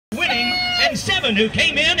7 who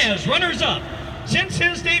came in as runners-up. Since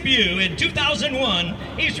his debut in 2001,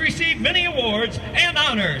 he's received many awards and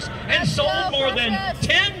honors and sold more than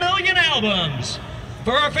 10 million albums.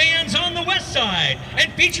 For our fans on the west side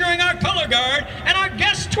and featuring our color guard and our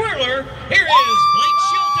guest twirler, here is Blake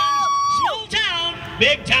Shelton's Small Town,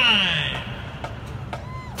 Big Time.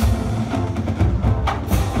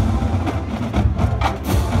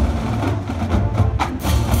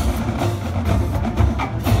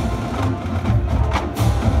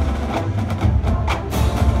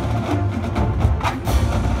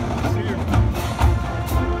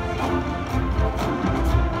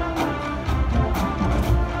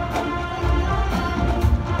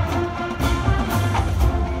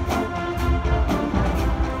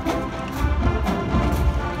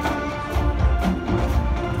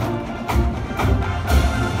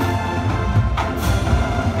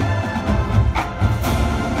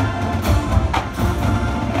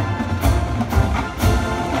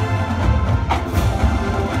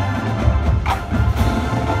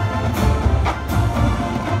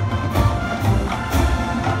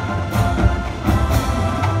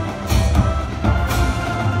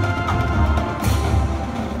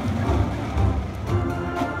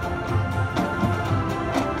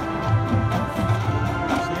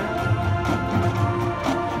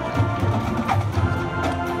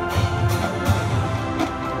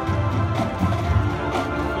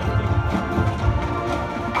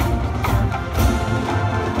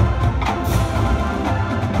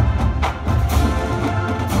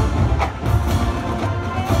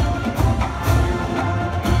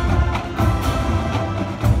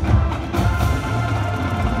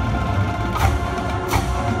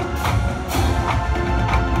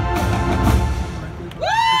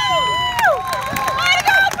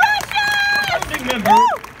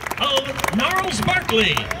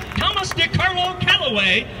 Thomas DiCarlo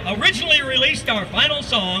Calloway originally released our final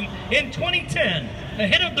song in 2010,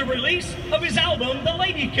 ahead of the release of his album, The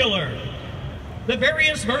Lady Killer. The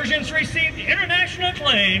various versions received international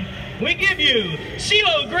acclaim. We give you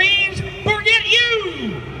CeeLo Green's Forget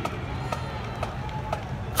You!